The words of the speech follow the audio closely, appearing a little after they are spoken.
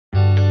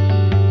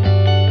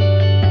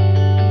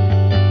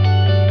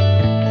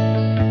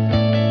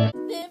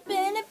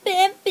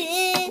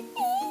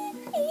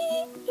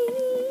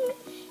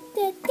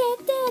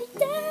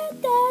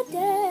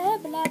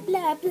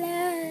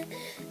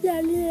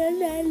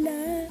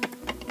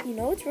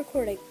it's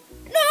recording.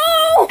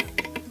 No!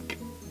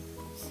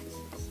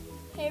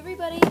 Hey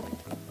everybody.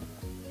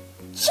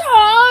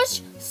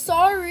 Josh!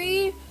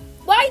 Sorry!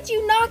 Why'd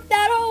you knock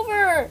that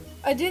over?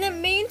 I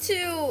didn't mean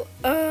to.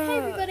 Hey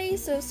everybody,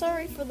 so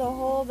sorry for the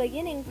whole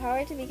beginning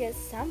part because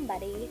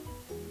somebody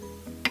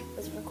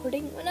was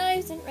recording when I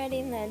wasn't ready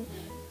and then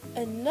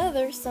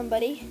another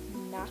somebody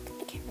knocked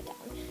the camera down.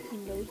 You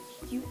know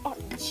you are,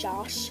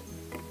 Josh.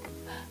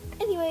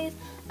 Anyways,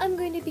 I'm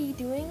going to be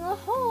doing a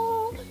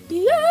haul.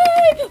 Yay!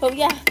 Oh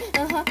yeah.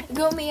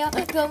 Go Mia.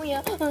 Go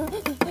Mia.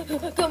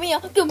 Go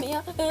Mia. Go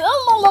Mia.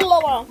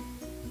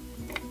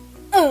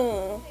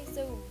 Okay,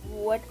 so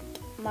what?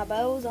 My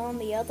bow's on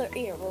the other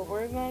ear. Well,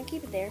 we're gonna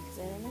keep it there because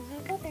I don't know how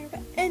to go there.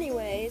 But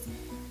anyways,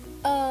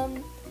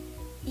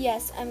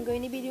 yes, I'm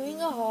going to be doing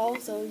a haul.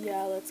 So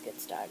yeah, let's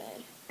get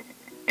started.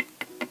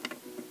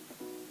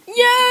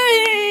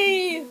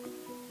 Yay!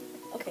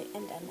 Okay,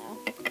 I'm done now.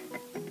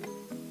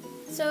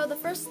 So the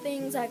first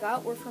things I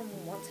got were from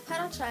Once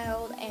Upon a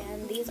Child,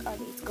 and these are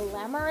these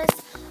glamorous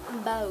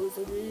bows.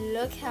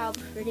 Look how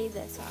pretty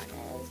this one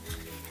is.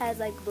 Has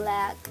like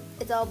black,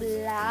 it's all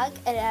black,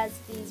 and it has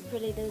these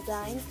pretty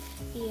designs.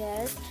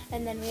 Yes,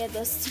 and then we have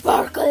the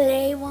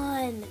sparkly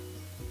one.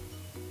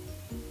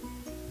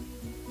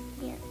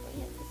 Here, we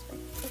have this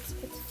one. It's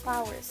with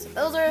flowers. So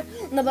those are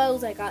the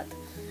bows I got.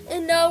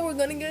 And now we're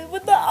gonna get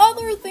with the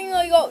other thing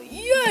I got.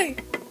 Yay!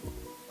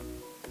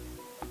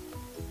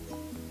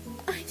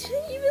 I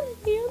didn't even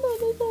handle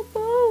the little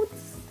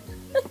boats.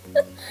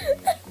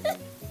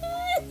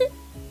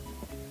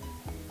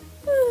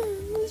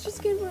 Let's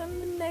just get on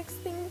the next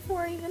thing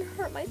before I even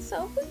hurt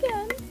myself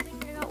again. The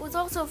thing I got was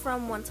also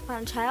from Once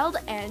Upon a Child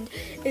and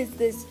is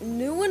this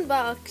new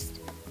unboxed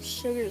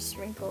sugar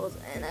sprinkles.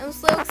 And I'm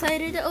so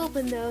excited to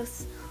open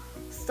those.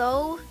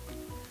 So,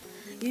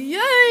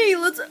 yay!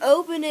 Let's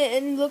open it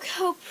and look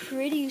how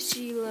pretty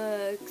she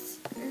looks.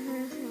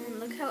 And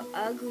look how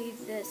ugly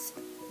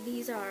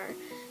these are.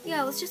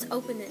 Yeah, let's just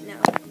open it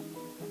now.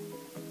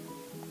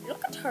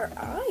 Look at her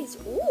eyes.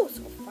 Ooh,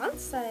 so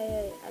fancy.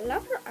 I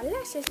love her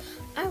eyelashes.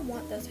 I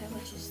want those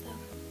eyelashes though.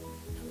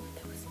 I want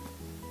those.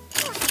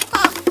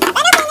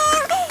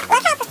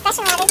 Look how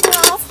professional this is.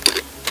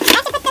 I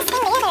have to put this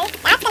thing together.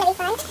 That's gonna be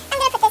fun. I'm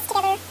gonna put this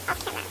together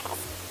off camera.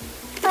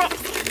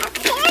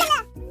 Okay,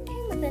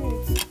 but then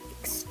it's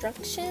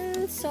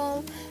instructions,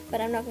 so, but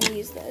I'm not gonna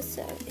use this,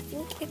 so I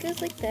think it goes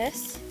like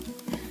this.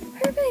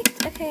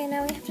 Perfect. Okay,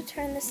 now we have to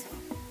turn this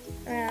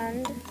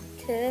around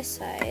to this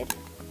side.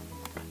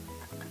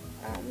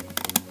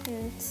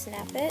 And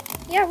snap it.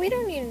 Yeah, we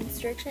don't need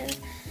instructions.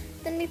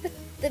 Then we put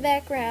the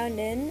background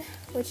in,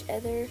 which I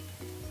think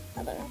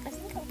I'm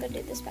gonna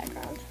do this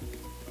background.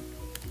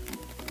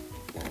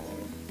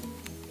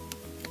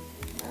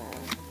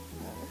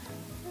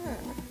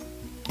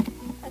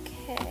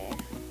 Okay.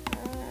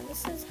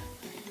 This is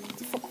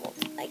difficult.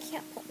 I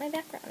can't put my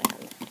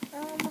background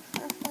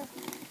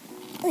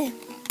in.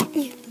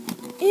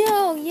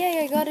 Ew,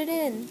 yay, I got it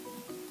in.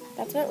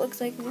 That's what it looks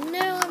like.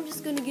 Now I'm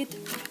just gonna get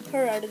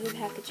her out of the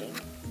packaging.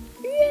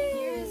 Yay!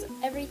 Here's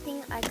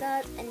everything I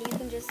got, and you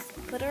can just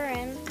put her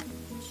in.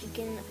 She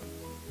can,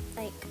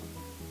 like,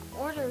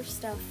 order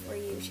stuff for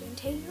you. She can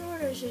take your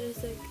order. She's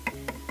just like,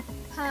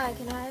 hi,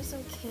 can I have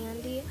some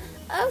candy?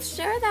 Oh,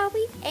 sure, that'll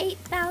be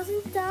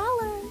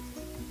 $8,000.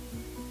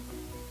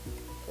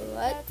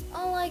 That's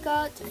all I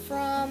got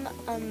from,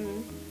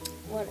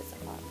 what is it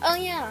called? Oh,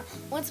 yeah,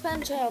 Once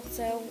Upon a Child,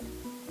 so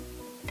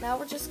now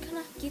we're just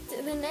gonna get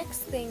to the next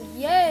thing.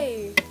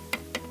 Yay!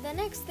 The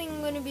next thing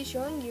I'm gonna be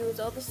showing you is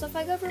all the stuff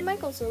I got from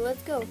Michael, so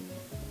let's go.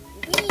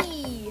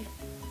 Whee!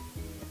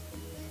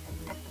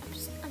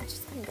 I'm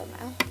just gonna go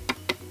now.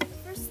 The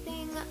first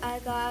thing I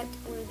got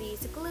were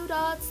these glue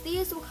dots.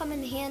 These will come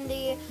in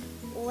handy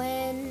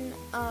when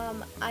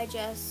I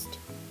just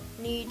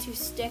need to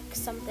stick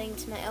something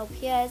to my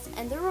LPS,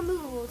 and they're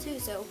removable too,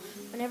 so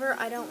whenever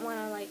I don't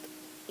wanna like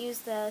use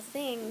the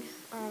thing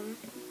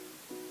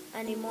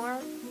anymore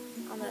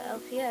on the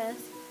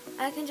LPS,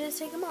 I can just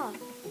take them off.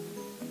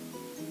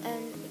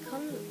 And it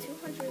comes with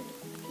 200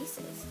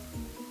 pieces.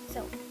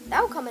 So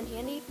that'll come in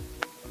handy.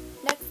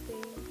 Next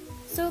thing.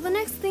 So the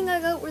next thing I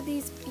got were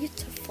these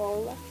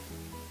beautiful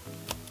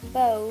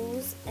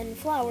bows and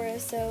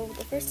flowers. So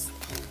the first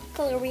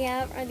color we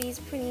have are these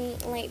pretty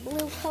light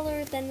blue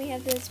color. Then we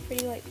have this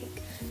pretty light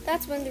pink.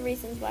 That's one of the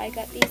reasons why I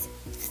got these.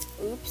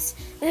 Oops.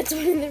 That's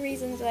one of the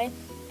reasons why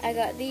I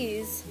got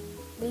these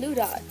blue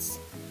dots.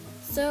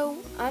 So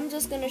I'm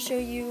just going to show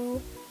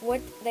you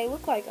what they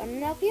look like on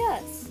an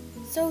LPS.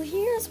 So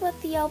here's what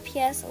the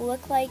LPS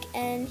look like,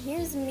 and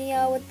here's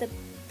Mia with the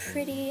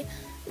pretty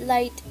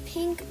light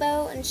pink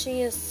bow, and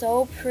she is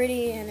so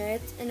pretty in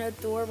it and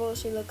adorable.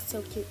 She looks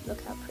so cute.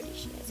 Look how pretty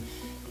she is.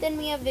 Then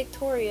we have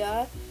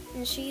Victoria,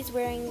 and she's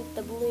wearing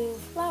the blue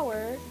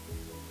flower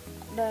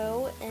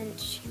bow, and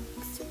she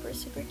looks super,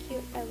 super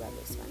cute. I love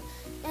this one.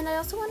 And I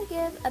also want to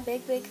give a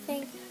big, big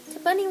thank to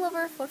Bunny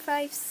Lover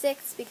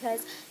 456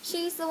 because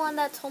she's the one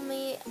that told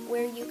me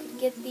where you could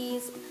get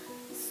these.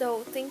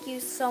 So thank you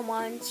so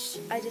much.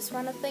 I just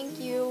want to thank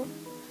you.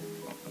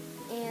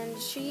 and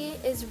she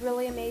is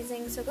really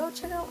amazing, so go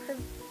check out her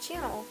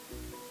channel.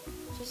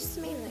 She's just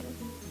amazing,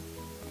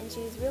 and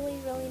she's really,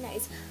 really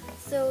nice.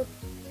 So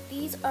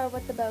these are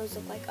what the bows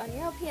look like on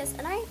your LPS,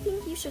 and I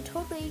think you should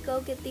totally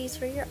go get these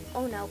for your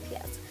own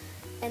LPS.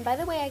 And by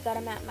the way, I got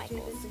them at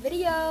Michael's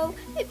video.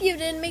 If you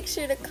didn't, make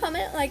sure to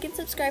comment, like, and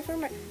subscribe for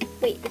more.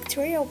 Wait,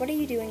 Victoria, what are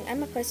you doing?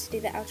 I'm supposed to do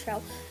the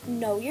outro.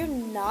 No, you're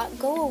not.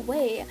 Go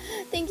away.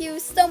 Thank you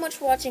so much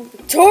for watching,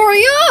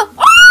 Victoria!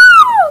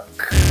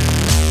 Oh!